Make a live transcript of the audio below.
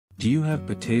Do you have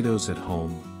potatoes at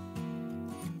home?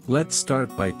 Let's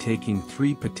start by taking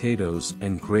 3 potatoes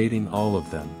and grating all of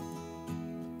them.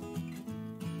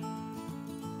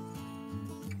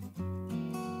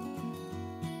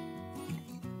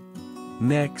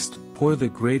 Next, pour the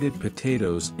grated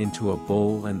potatoes into a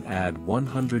bowl and add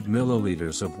 100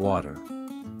 milliliters of water.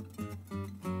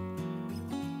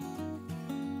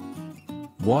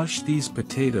 Wash these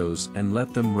potatoes and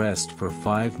let them rest for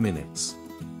 5 minutes.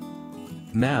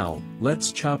 Now,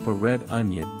 let's chop a red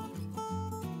onion.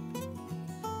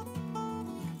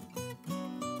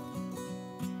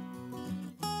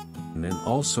 And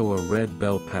also a red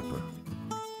bell pepper.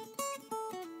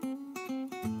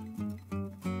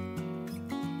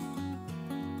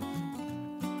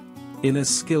 In a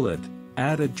skillet,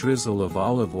 add a drizzle of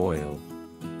olive oil.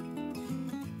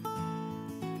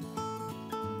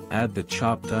 Add the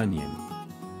chopped onion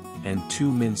and 2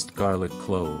 minced garlic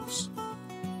cloves.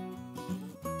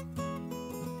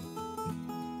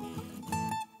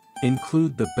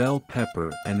 Include the bell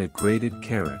pepper and a grated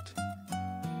carrot.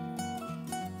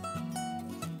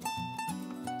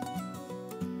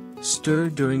 Stir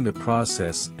during the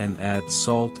process and add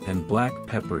salt and black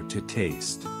pepper to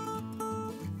taste.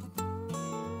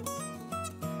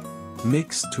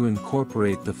 Mix to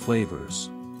incorporate the flavors.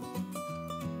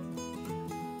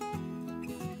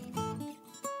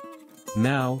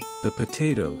 Now, the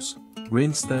potatoes,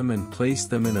 rinse them and place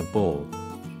them in a bowl,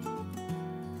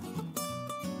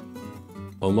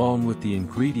 along with the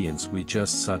ingredients we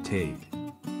just sautéed.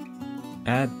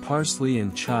 Add parsley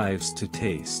and chives to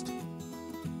taste.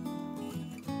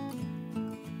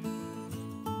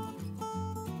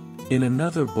 In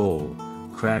another bowl,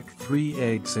 crack 3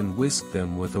 eggs and whisk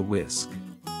them with a whisk.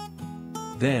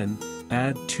 Then,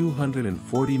 add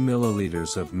 240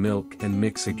 milliliters of milk and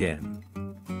mix again.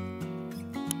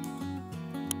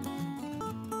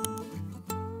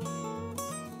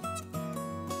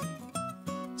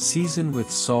 Season with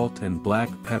salt and black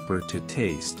pepper to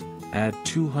taste, add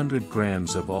 200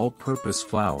 grams of all-purpose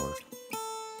flour,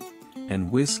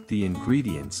 and whisk the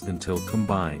ingredients until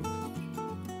combined.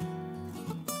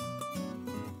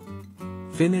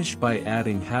 Finish by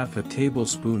adding half a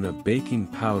tablespoon of baking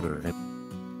powder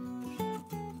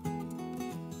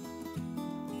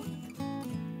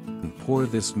and pour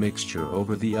this mixture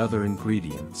over the other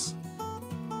ingredients.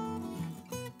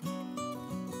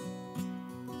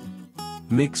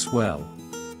 Mix well.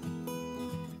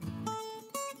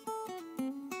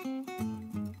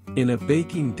 In a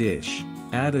baking dish,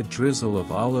 add a drizzle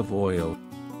of olive oil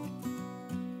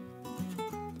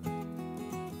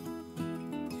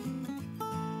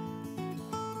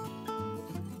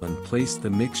and place the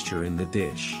mixture in the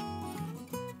dish.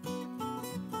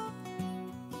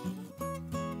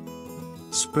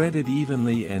 Spread it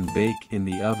evenly and bake in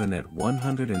the oven at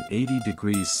 180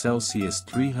 degrees Celsius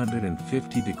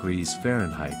 350 degrees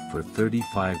Fahrenheit for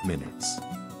 35 minutes.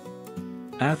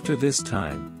 After this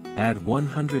time, add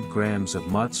 100 grams of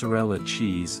mozzarella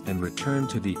cheese and return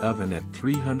to the oven at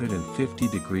 350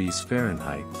 degrees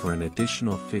Fahrenheit for an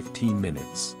additional 15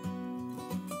 minutes.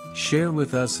 Share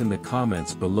with us in the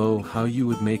comments below how you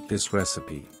would make this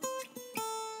recipe.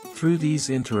 Through these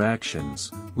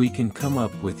interactions, we can come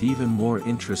up with even more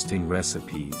interesting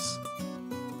recipes.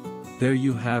 There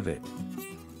you have it.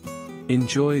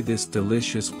 Enjoy this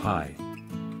delicious pie.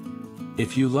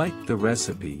 If you liked the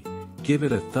recipe, give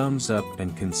it a thumbs up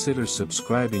and consider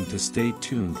subscribing to stay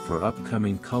tuned for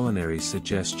upcoming culinary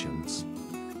suggestions.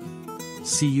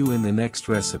 See you in the next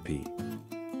recipe.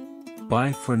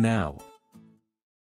 Bye for now.